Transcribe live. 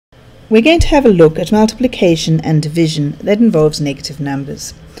we're going to have a look at multiplication and division that involves negative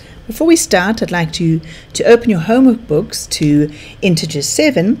numbers. Before we start, I'd like you to open your homework books to integer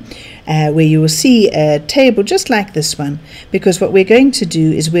 7, where you will see a table just like this one, because what we're going to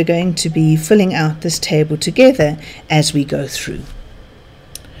do is we're going to be filling out this table together as we go through.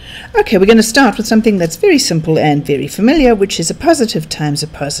 Okay, we're going to start with something that's very simple and very familiar, which is a positive times a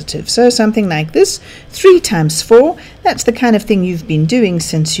positive. So something like this, 3 times 4, that's the kind of thing you've been doing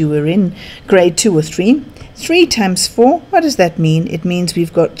since you were in grade 2 or 3. 3 times 4, what does that mean? It means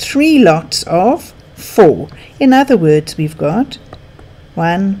we've got 3 lots of 4. In other words, we've got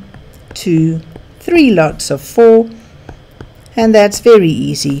 1, 2, 3 lots of 4, and that's very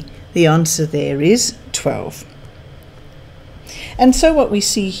easy. The answer there is 12. And so what we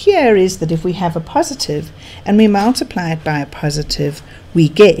see here is that if we have a positive and we multiply it by a positive, we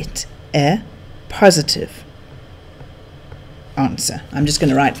get a positive answer. I'm just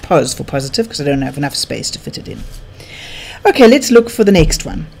going to write pos for positive because I don't have enough space to fit it in. Okay, let's look for the next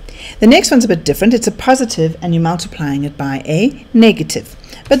one. The next one's a bit different. It's a positive and you're multiplying it by a negative.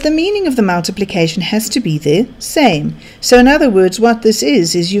 But the meaning of the multiplication has to be the same. So in other words, what this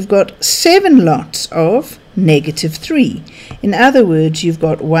is you've got 7 lots of negative 3. In other words, you've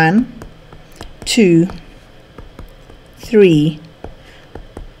got 1, 2, 3,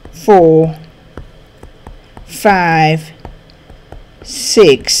 4, 5,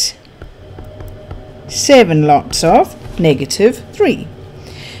 6, 7 lots of negative 3.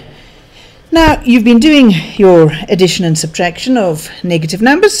 Now, you've been doing your addition and subtraction of negative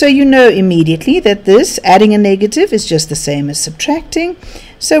numbers, so you know immediately that this, adding a negative, is just the same as subtracting.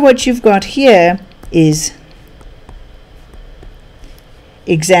 So what you've got here is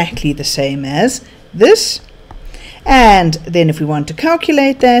exactly the same as this. And then if we want to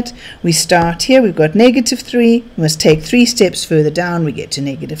calculate that, we start here, we've got negative 3, we must take 3 steps further down, we get to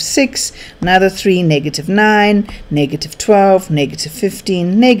negative 6, another 3, negative 9, negative 12, negative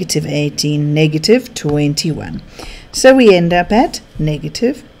 15, negative 18, negative 21. So we end up at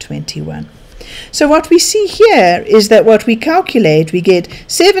negative 21. So what we see here is that what we calculate, we get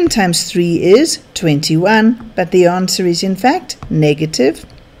 7 times 3 is 21, but the answer is in fact negative.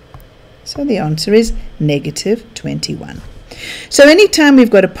 So the answer is negative 21. So anytime we've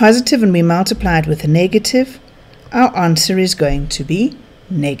got a positive and we multiply it with a negative, our answer is going to be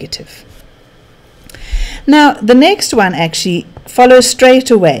negative. Now the next one actually follows straight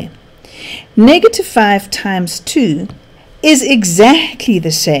away. Negative 5 times 2 is exactly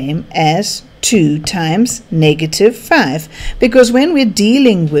the same as 2 times negative 5, because when we're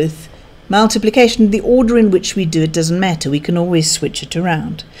dealing with multiplication, the order in which we do it doesn't matter. We can always switch it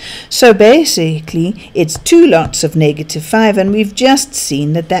around. So basically, it's 2 lots of negative 5, and we've just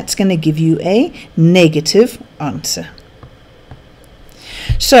seen that that's going to give you a negative answer.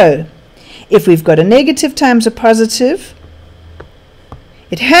 So, if we've got a negative times a positive,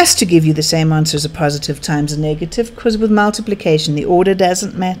 it has to give you the same answer as a positive times a negative, because with multiplication, the order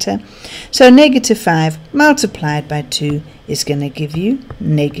doesn't matter. So negative 5 multiplied by 2 is going to give you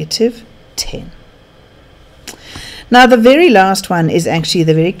negative 10. Now the very last one is actually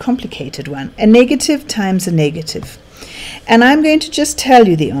the very complicated one, a negative times a negative. And I'm going to just tell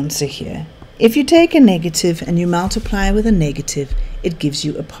you the answer here. If you take a negative and you multiply with a negative, it gives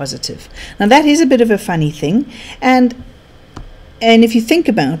you a positive. Now that is a bit of a funny thing, and if you think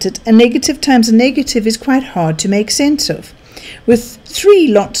about it, a negative times a negative is quite hard to make sense of. With 3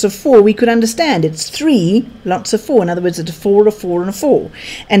 lots of 4, we could understand it's 3 lots of 4. In other words, it's a 4, a 4, and a 4.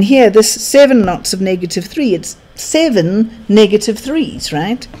 And here, this 7 lots of negative 3, it's 7 negative 3s,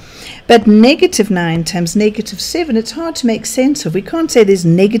 right? But negative 9 times negative 7, it's hard to make sense of. We can't say there's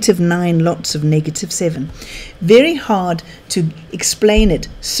negative 9 lots of negative 7. Very hard to explain it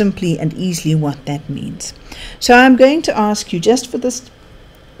simply and easily what that means. So I'm going to ask you just for this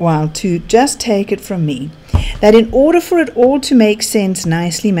while to just take it from me that in order for it all to make sense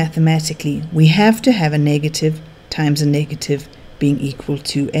nicely mathematically, we have to have a negative times a negative being equal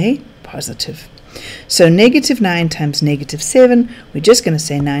to a positive. So negative 9 times negative 7, we're just going to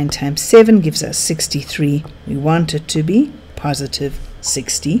say 9 times 7 gives us 63. We want it to be positive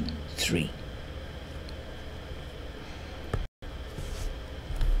 63.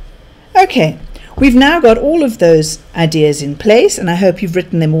 Okay. We've now got all of those ideas in place, and I hope you've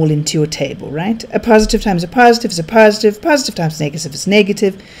written them all into your table, right? A positive times a positive is a positive, positive times negative is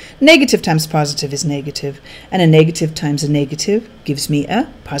negative, negative times positive is negative, and a negative times a negative gives me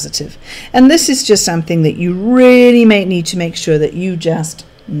a positive. And this is just something that you really may need to make sure that you just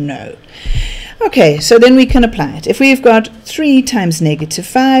know. Okay, so then we can apply it. If we've got 3 times negative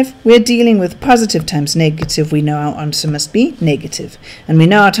 5, we're dealing with positive times negative. We know our answer must be negative. And we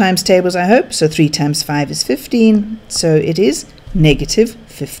know our times tables, I hope. So 3 times 5 is 15. So it is negative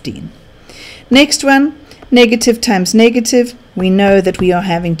 15. Next one, negative times negative. We know that we are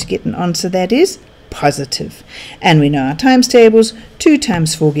having to get an answer that is positive. And we know our times tables. 2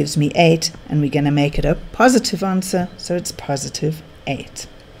 times 4 gives me 8. And we're going to make it a positive answer. So it's positive 8.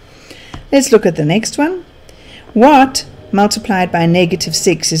 Let's look at the next one. What multiplied by negative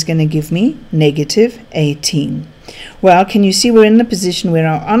 6 is going to give me negative 18? Well, can you see we're in the position where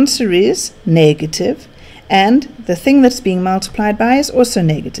our answer is negative, and the thing that's being multiplied by is also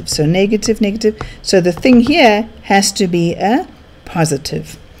negative. So negative, negative. So the thing here has to be a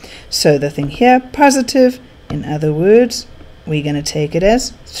positive. So the thing here, positive. In other words, we're going to take it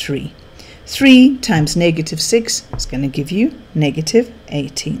as 3. 3 times negative 6 is going to give you negative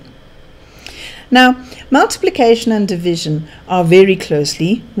 18. Now, multiplication and division are very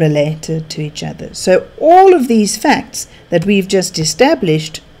closely related to each other. So all of these facts that we've just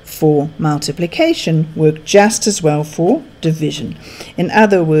established for multiplication work just as well for division. In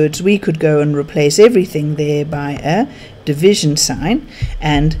other words, we could go and replace everything there by a division sign,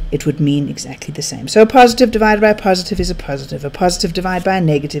 and it would mean exactly the same. So a positive divided by a positive is a positive. A positive divided by a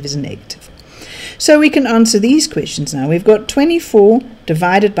negative is a negative. So we can answer these questions now. We've got 24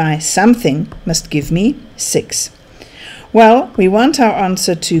 divided by something must give me 6. Well, we want our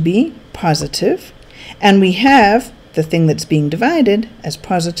answer to be positive, and we have the thing that's being divided as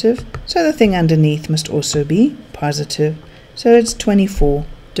positive, so the thing underneath must also be positive. So it's 24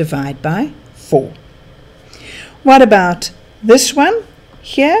 divided by 4. What about this one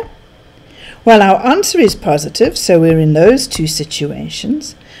here? Well, our answer is positive, so we're in those two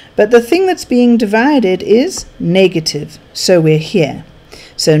situations. But the thing that's being divided is negative, so we're here.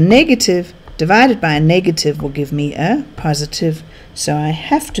 So negative divided by a negative will give me a positive, so I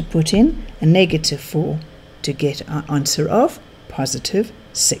have to put in a negative 4 to get our answer of positive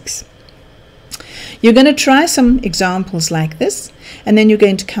 6. You're going to try some examples like this, and then you're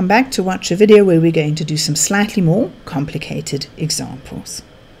going to come back to watch a video where we're going to do some slightly more complicated examples.